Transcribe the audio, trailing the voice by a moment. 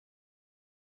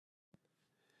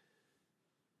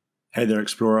Hey there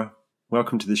Explorer,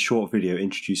 welcome to this short video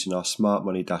introducing our smart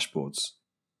money dashboards.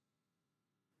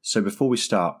 So before we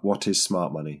start, what is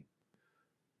smart money?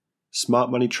 Smart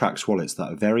money tracks wallets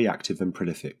that are very active and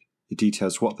prolific. It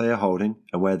details what they are holding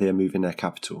and where they are moving their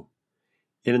capital.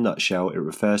 In a nutshell, it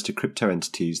refers to crypto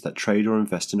entities that trade or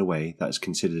invest in a way that is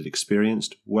considered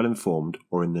experienced, well-informed,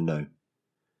 or in the know.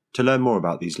 To learn more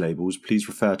about these labels, please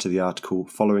refer to the article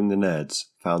Following the Nerds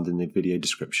found in the video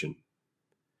description.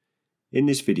 In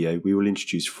this video, we will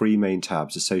introduce three main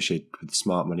tabs associated with the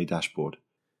Smart Money dashboard: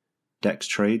 DEX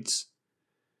Trades,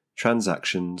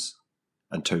 Transactions,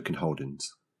 and Token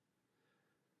Holdings.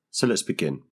 So let's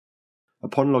begin.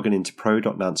 Upon logging into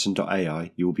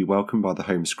pro.nansen.ai, you will be welcomed by the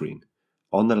home screen.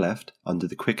 On the left, under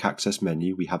the Quick Access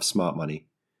menu, we have Smart Money.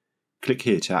 Click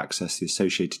here to access the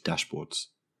associated dashboards.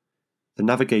 The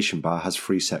navigation bar has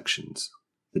three sections: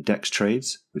 the DEX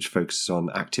Trades, which focuses on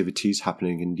activities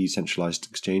happening in decentralized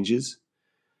exchanges;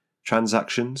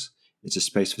 Transactions, it's a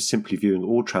space for simply viewing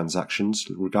all transactions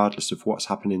regardless of what's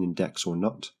happening in DEX or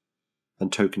not;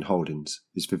 and Token Holdings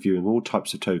is for viewing all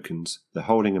types of tokens, their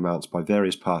holding amounts by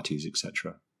various parties,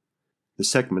 etc. The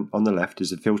segment on the left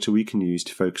is a filter we can use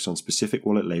to focus on specific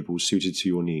wallet labels suited to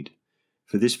your need.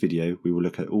 For this video, we will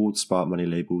look at all the Smart Money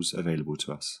labels available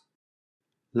to us.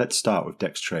 Let's start with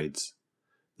DEX Trades.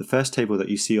 The first table that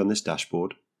you see on this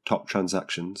dashboard, Top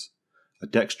Transactions, are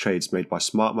DEX trades made by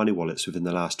Smart Money wallets within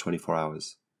the last 24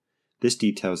 hours. This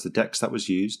details the DEX that was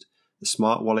used, the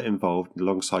smart wallet involved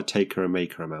alongside taker and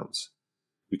maker amounts.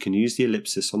 We can use the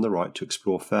ellipsis on the right to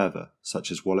explore further, such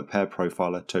as wallet pair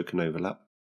profiler, token overlap,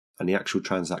 and the actual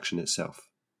transaction itself.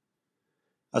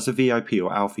 As a VIP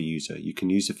or alpha user, you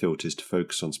can use the filters to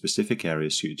focus on specific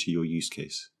areas suited to your use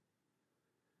case.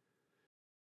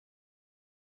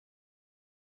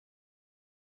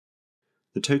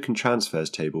 The token transfers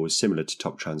table is similar to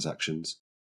Top Transactions,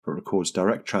 but records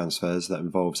direct transfers that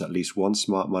involves at least one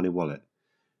Smart Money wallet.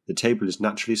 The table is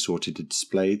naturally sorted to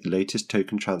display the latest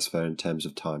token transfer in terms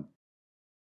of time.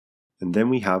 And then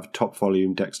we have Top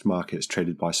Volume DEX Markets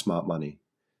traded by Smart Money.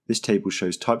 This table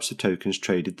shows types of tokens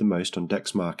traded the most on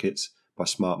DEX markets by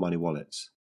Smart Money wallets,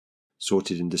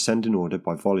 sorted in descending order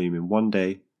by volume in 1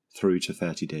 day through to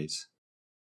 30 days.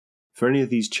 For any of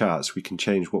these charts, we can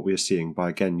change what we are seeing by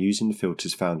again using the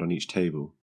filters found on each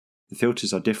table. The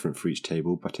filters are different for each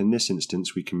table, but in this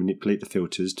instance we can manipulate the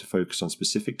filters to focus on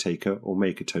specific taker or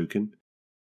maker token,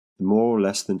 the more or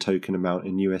less than token amount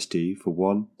in USD for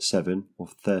 1, 7 or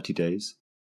 30 days.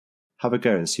 Have a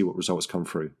go and see what results come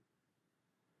through.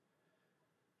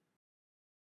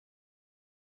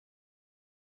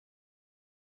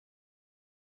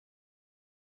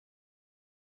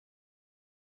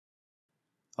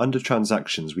 Under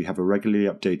Transactions, we have a regularly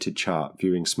updated chart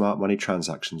viewing Smart Money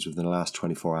transactions within the last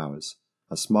 24 hours,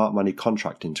 and Smart Money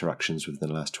contract interactions within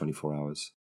the last 24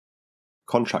 hours.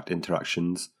 Contract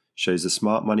interactions shows the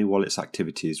Smart Money wallet's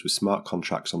activities with smart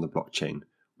contracts on the blockchain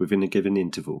within a given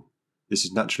interval. This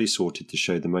is naturally sorted to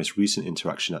show the most recent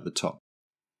interaction at the top.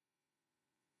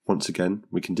 Once again,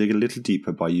 we can dig a little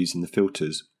deeper by using the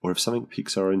filters, or if something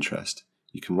piques our interest,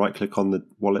 you can right-click on the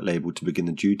wallet label to begin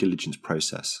the due diligence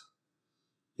process.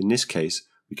 In this case,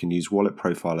 we can use Wallet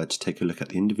Profiler to take a look at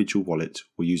the individual wallet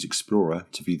or use Explorer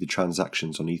to view the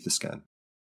transactions on Etherscan.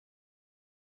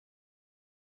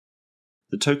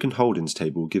 The Token Holdings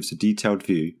table gives a detailed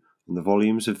view on the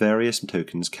volumes of various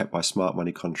tokens kept by Smart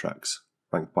Money contracts,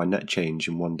 ranked by net change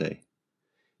in 1 day.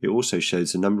 It also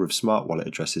shows the number of smart wallet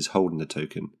addresses holding the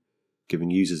token, giving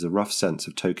users a rough sense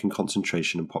of token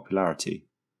concentration and popularity.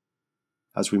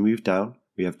 As we move down,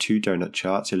 we have two donut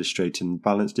charts illustrating the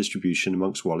balance distribution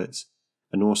amongst wallets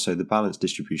and also the balance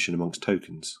distribution amongst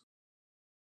tokens.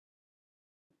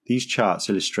 These charts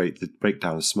illustrate the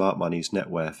breakdown of Smart Money's net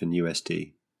worth in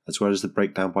USD, as well as the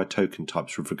breakdown by token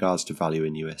types with regards to value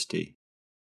in USD.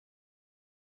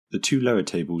 The two lower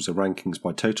tables are rankings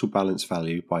by total balance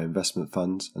value by investment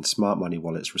funds and Smart Money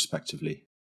wallets respectively.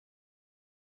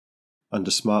 Under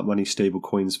Smart Money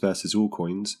stablecoins versus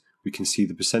altcoins, we can see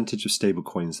the percentage of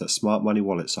stablecoins that Smart Money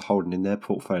wallets are holding in their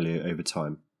portfolio over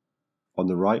time. On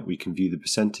the right, we can view the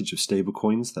percentage of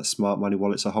stablecoins that Smart Money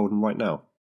wallets are holding right now.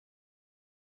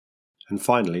 And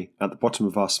finally, at the bottom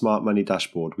of our Smart Money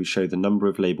dashboard, we show the number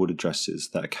of labeled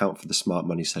addresses that account for the Smart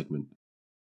Money segment.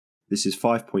 This is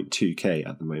 5.2k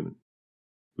at the moment.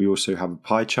 We also have a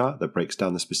pie chart that breaks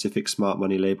down the specific Smart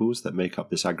Money labels that make up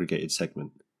this aggregated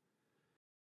segment.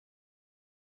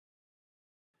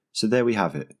 So there we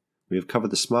have it. We have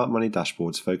covered the Smart Money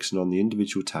dashboards focusing on the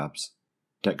individual tabs: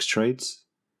 DEX Trades,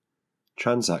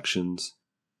 Transactions,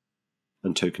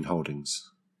 and Token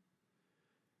Holdings.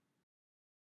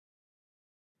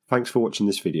 Thanks for watching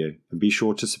this video, and be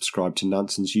sure to subscribe to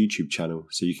Nansen's YouTube channel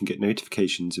so you can get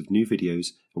notifications of new videos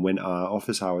and when our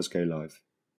office hours go live.